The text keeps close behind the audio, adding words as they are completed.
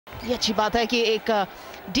ये अच्छी बात है कि एक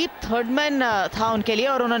डीप थर्ड मैन था उनके लिए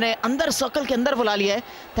और उन्होंने अंदर सर्कल के अंदर बुला लिया है।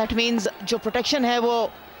 दैट मींस जो प्रोटेक्शन है वो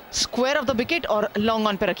स्क्वायर ऑफ द विकेट और लॉन्ग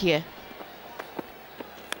ऑन पे रखी है।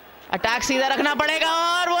 अटैक सीधा रखना पड़ेगा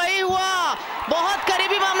और वही हुआ। बहुत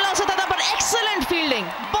करीबी मामला हो सकता था पर एक्सीलेंट फील्डिंग,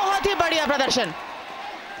 बहुत ही बढ़िया प्रदर्शन।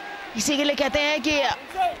 इसी के लिए कहते हैं कि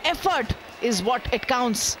effort is what it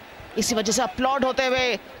counts. इसी वजह से अपलॉड होते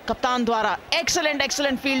हुए कप्तान द्वारा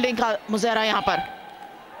एक्सीलेंट फील्डिंग का मुजाहरा यहां पर।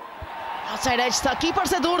 आउटसाइड एज था, कीपर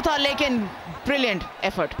से दूर था, लेकिन brilliant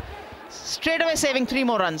effort. Straight away saving 3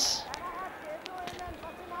 more runs।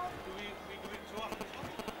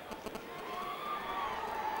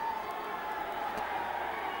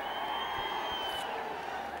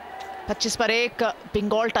 पच्चीस पर 1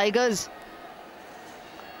 बंगाल टाइगर्स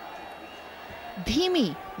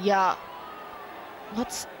धीमी या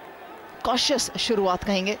बहुत कॉशियस शुरुआत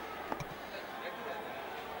कहेंगे।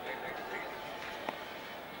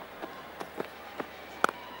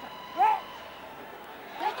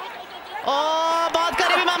 बहुत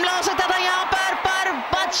करीबी मामला हो सकता था यहां पर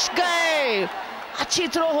बच गए। अच्छी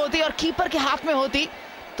थ्रो होती और कीपर के हाथ में होती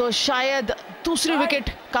तो शायद दूसरी विकेट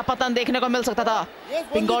का पतन देखने को मिल सकता था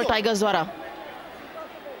बंगाल टाइगर्स द्वारा।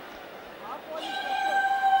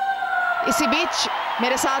 इसी बीच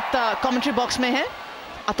मेरे साथ कमेंट्री बॉक्स में है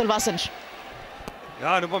अतुल वासंश।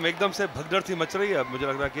 अनुपम, एकदम से भगदड़ सी मच रही है। मुझे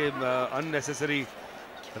लग रहा है कि अननेसेसरी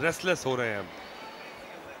रेस्टलेस हो रहे हैं।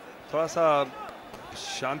 थोड़ा सा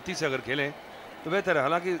शांति से अगर खेलें तो बेहतर है।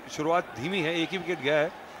 हालांकि शुरुआत धीमी है, एक ही विकेट गया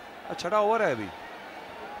है, छठा ओवर है अभी।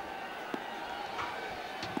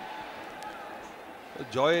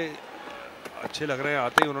 जॉय अच्छे लग रहे हैं,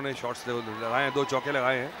 आते ही उन्होंने शॉट्स लगाए हैं, 2 चौके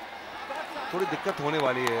लगाए हैं। थोड़ी दिक्कत होने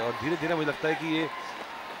वाली है और धीरे धीरे मुझे लगता है कि ये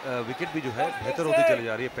विकेट भी जो है बेहतर होती चली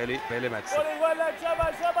जा रही है पहले मैच से।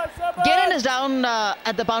 Galen is down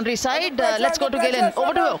at the boundary side. Let's go to Galen.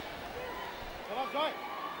 Over to you.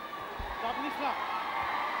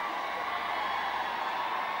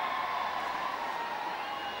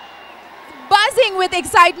 Buzzing with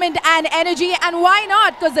excitement and energy, and why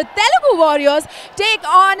not? Because the Telugu Warriors take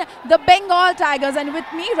on the Bengal Tigers, and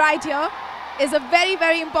with me right here is a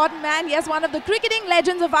very important man. Yes, one of the cricketing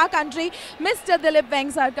legends of our country, Mr. Dilip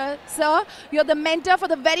Vengsarkar. Sir, you're the mentor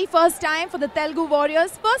for the very first time for the Telugu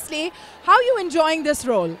Warriors. Firstly, how are you enjoying this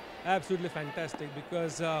role? Absolutely fantastic,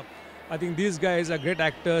 because I think these guys are great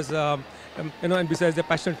actors, and besides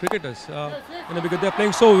they're passionate cricketers, because they're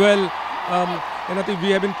playing so well. And I think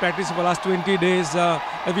we have been practicing for the last 20 days.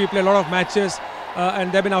 We play a lot of matches,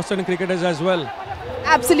 and they've been outstanding cricketers as well.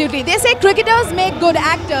 Absolutely. They say cricketers make good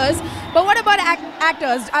actors, but what about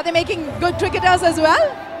actors? Are they making good cricketers as well?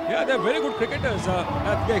 Yeah, they're very good cricketers.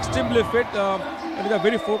 They're extremely fit, and they're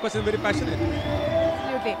very focused and very passionate.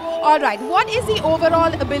 Absolutely. All right. What is the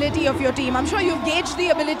overall ability of your team? I'm sure you've gauged the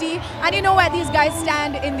ability, and you know where these guys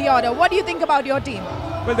stand in the order. What do you think about your team?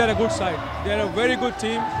 Well, they're a good side. They're a very good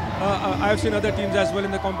team. I've seen other teams as well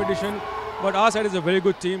in the competition, but our side is a very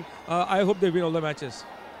good team. I hope they win all the matches.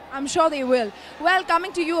 I'm sure they will. Well,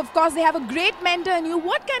 coming to you, of course, they have a great mentor in you.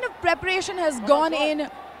 What kind of preparation has gone in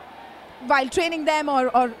while training them,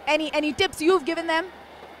 or any tips you've given them?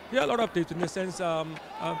 Yeah, a lot of tips in the sense,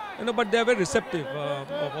 but they're very receptive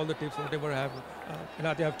of all the tips, whatever I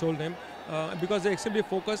have told them, because they're extremely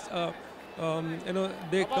focused.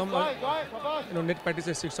 They come, net practice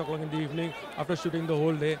at 6 o'clock in the evening after shooting the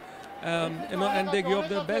whole day, and they give up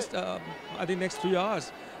their best. I think next 3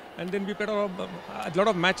 hours. And then we played a lot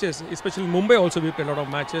of matches, especially in Mumbai also we played a lot of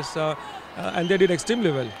matches, and they did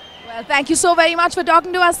extremely well. Well, thank you so very much for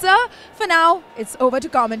talking to us, sir. For now, it's over to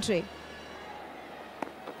commentary.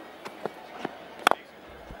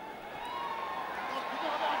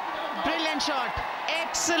 Brilliant shot,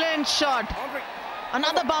 excellent shot.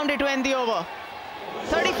 Another boundary to end the over.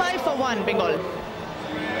 35 for 1, Bengal.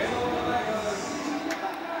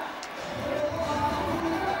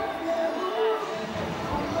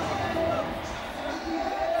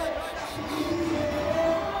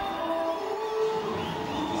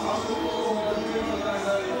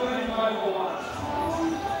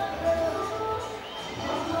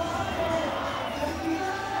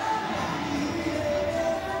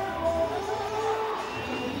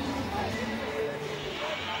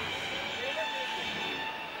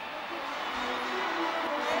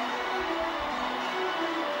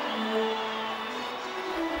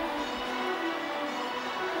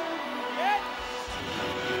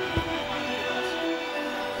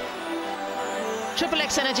 Triple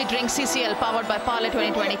X Energy Drink CCL powered by Parle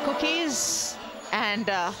 2020 Cookies, and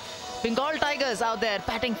Bengal Tigers out there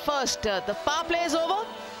batting first. The power play is over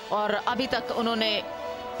और अभी तक उन्होंने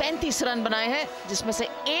 35 run बनाए हैं, जिसमें से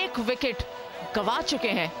 1 wicket गवा चुके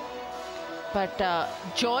हैं बट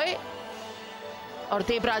जॉय और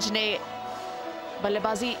देवराज ने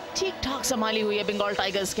बल्लेबाजी ठीक ठाक संभाली हुई है बंगाल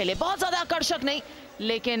टाइगर्स के लिए। बहुत ज्यादा आकर्षक नहीं,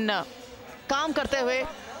 लेकिन काम करते हुए,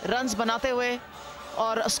 रन्स बनाते हुए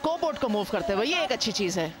और स्कोरबोर्ड को मूव करते हुए, ये एक अच्छी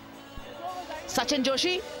चीज है। सचिन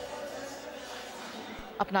जोशी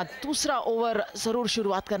अपना दूसरा ओवर जरूर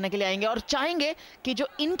शुरुआत करने के लिए आएंगे और चाहेंगे कि जो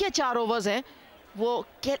इनके 4 ओवर्स हैं वो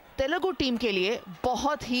तेलुगु टीम के लिए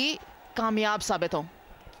बहुत ही कामयाब साबित हो।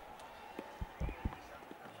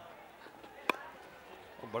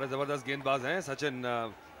 बड़े जबरदस्त गेंदबाज हैं सचिन,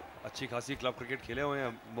 अच्छी खासी क्लब क्रिकेट खेले हुए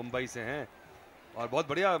हैं, मुंबई से हैं और बहुत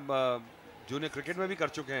बढ़िया जूनियर क्रिकेट में भी कर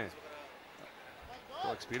चुके हैं,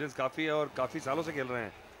 तो एक्सपीरियंस काफ़ी है और काफ़ी सालों से खेल रहे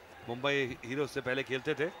हैं। मुंबई हीरोज से पहले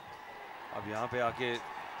खेलते थे, अब यहाँ पे आके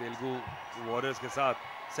तेलुगु वॉरियर्स के साथ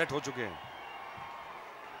सेट हो चुके हैं।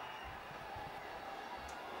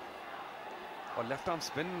 और लेफ्ट आर्म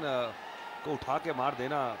स्पिन को उठा के मार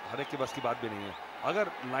देना हर एक के बस की बात भी नहीं है,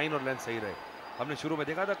 अगर लाइन और लेंथ सही रहे। हमने शुरू में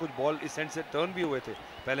देखा था कुछ बॉल इस एंड से टर्न भी हुए थे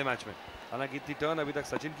पहले मैच में, हालांकि इतनी टर्न अभी तक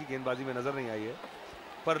सचिन की गेंदबाजी में नजर नहीं आई है,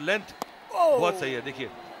 पर लेंथ बहुत सही है। देखिए,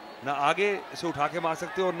 ना आगे से उठा के मार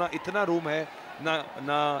सकते हो और ना इतना रूम है,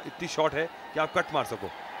 ना इतनी शॉट है कि आप कट मार सको।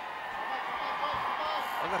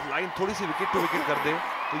 अगर लाइन थोड़ी सी विकेट टू विकेट कर दे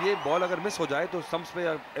तो ये बॉल अगर मिस हो जाए तो स्टंप्स पे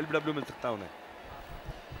एलबीडब्ल्यू मिल सकता है उन्हें।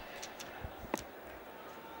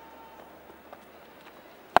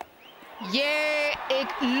 ये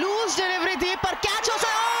एक लूज डिलीवरी थी पर कैच हो सकता।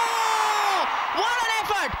 What an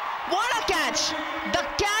effort, what a catch, the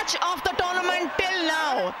catch of the tournament till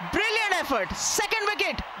now, brilliant effort, second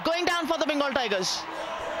wicket going down for the Bengal tigers.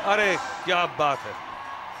 अरे क्या बात है,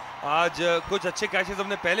 आज कुछ अच्छे कैचेस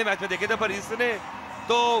हमने पहले मैच में देखे थे, पर इसने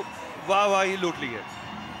तो वाह वाह ही लूट ली है।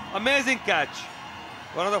 Amazing catch,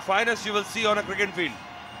 one of the finest you will see on a cricket field.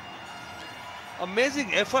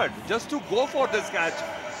 Amazing effort just to go for this catch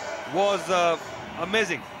was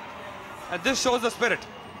amazing and this shows the spirit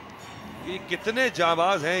कि कितने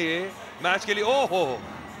जाबाज हैं ये मैच के लिए। ओ हो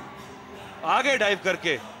आगे डाइव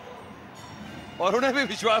करके, और उन्हें भी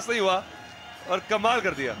विश्वास नहीं हुआ और कमाल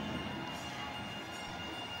कर दिया।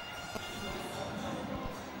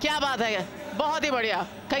 क्या बात है, बहुत ही बढ़िया।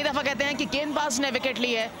 कई दफा कहते हैं कि गेंदबाज ने विकेट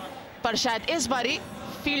ली है, पर शायद इस बारी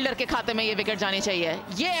फील्डर के खाते में ये विकेट जानी चाहिए।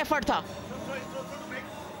 ये एफर्ट था।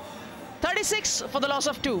 36 for the loss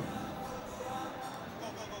of 2.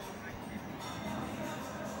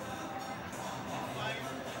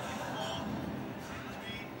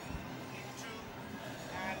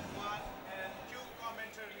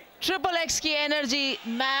 Triple x की एनर्जी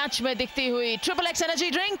मैच में दिखती हुई। Triple x energy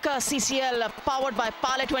drink, CCL powered by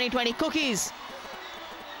Parle 2020 cookies,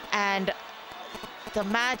 and the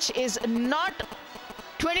match is not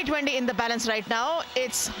 2020 in the balance right now.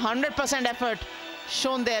 It's 100% effort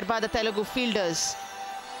shown there by the Telugu fielders.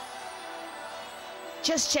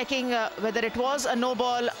 Just checking whether it was a no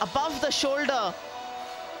ball above the shoulder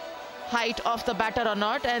height of the batter or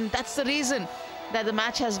not, and that's the reason that the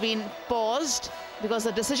match has been paused, because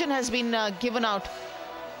the decision has been given out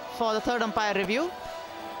for the third umpire review.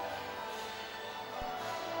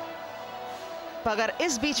 अगर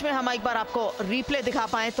इस बीच में हम एक बार आपको replay दिखा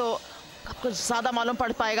पाए तो आपको ज्यादा मालूम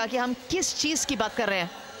पड़ पाएगा कि हम किस चीज की बात कर रहे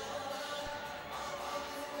हैं।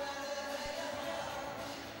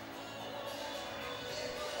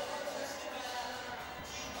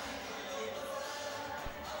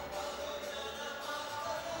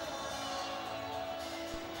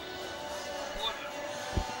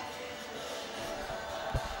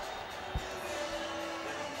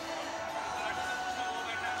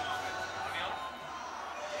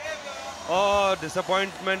 और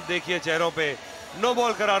डिसअपॉइंटमेंट देखिए चेहरों पे, नो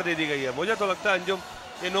बॉल करार दे दी गई है। मुझे तो लगता है अंजुम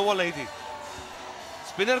ये नो बॉल नहीं थी,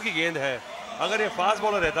 स्पिनर की गेंद है, अगर ये फास्ट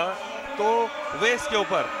बॉलर रहता तो वेस्ट के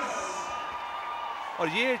ऊपर, और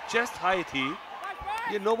ये चेस्ट हाई थी,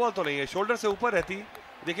 ये नो बॉल तो नहीं है, शोल्डर से ऊपर रहती,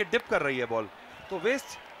 देखिए डिप कर रही है बॉल, तो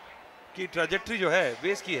वेस्ट की ट्रैजेक्टरी जो है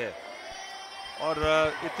वेस्ट की है, और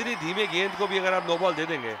इतनी धीमे गेंद को भी अगर आप नो बॉल दे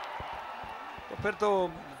देंगे तो फिर तो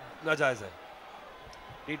नाजायज है।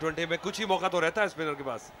 T20 में कुछ ही मौका तो रहता है स्पिनर के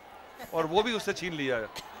पास, और वो भी उससे छीन लिया है।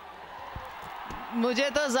 मुझे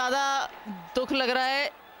तो ज्यादा दुख लग रहा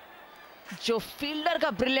है जो फील्डर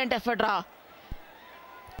का ब्रिलियंट एफर्ट रहा।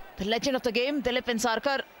 The legend of the game, Dilip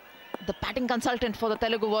Insarkar, the batting consultant for the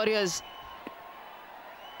Telugu Warriors,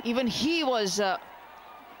 even he was,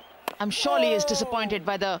 I'm sure he is disappointed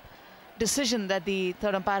by the decision that the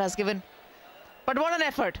third umpire has given. But what an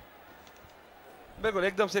effort! बिल्कुल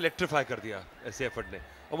एकदम से electrify कर दिया ऐसे effort ने,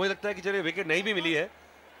 और मुझे लगता है कि चलिए विकेट नहीं भी मिली है,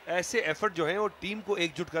 ऐसे एफर्ट जो हैं वो टीम को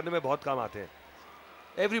एकजुट करने में बहुत काम आते हैं।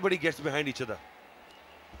 Everybody gets behind each other.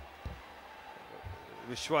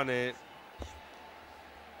 विश्वा ने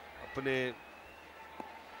अपने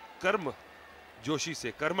कर्म जोशी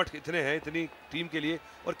से, कर्मठ इतने हैं इतनी टीम के लिए,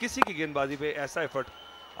 और किसी की गेंदबाजी पे ऐसा एफर्ट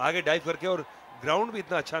आगे डाइव करके, और ग्राउंड भी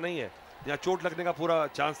इतना अच्छा नहीं है, यहाँ चोट लगने का पूरा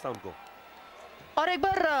चांस था उनको। और एक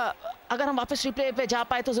बार अगर हम वापस रिप्ले पे जा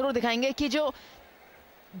पाए तो जरूर दिखाएंगे कि जो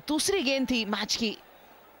दूसरी गेंद थी मैच की,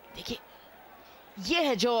 देखिए ये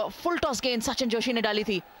है जो फुल टॉस गेंद सचिन जोशी ने डाली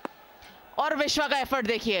थी, और विश्वा का एफर्ट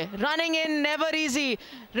देखिए, running in never easy,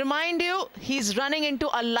 remind you he is running into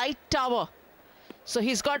a light tower, so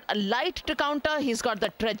he is got a light to counter, he is got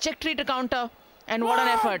the trajectory to counter, and what an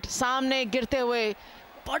effort, सामने गिरते हुए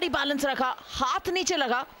body balance रखा, हाथ नीचे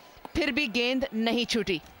लगा, फिर भी गेंद नहीं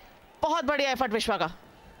छूटी, बहुत बढ़िया एफर्ट विश्वा का।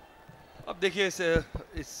 अब देखिए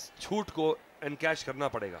इस छूट को एनकैश करना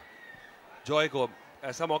पड़ेगा जॉय को,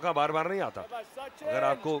 ऐसा मौका बार बार नहीं आता, अगर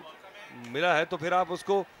आपको मिला है तो फिर आप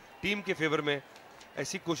उसको टीम के फेवर में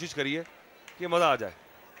ऐसी कोशिश करिए कि मजा आ जाए।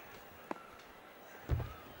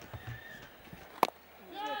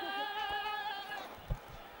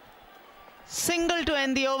 Single to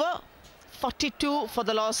end the over, 42 for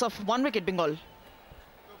the loss of 1 wicket Bengal.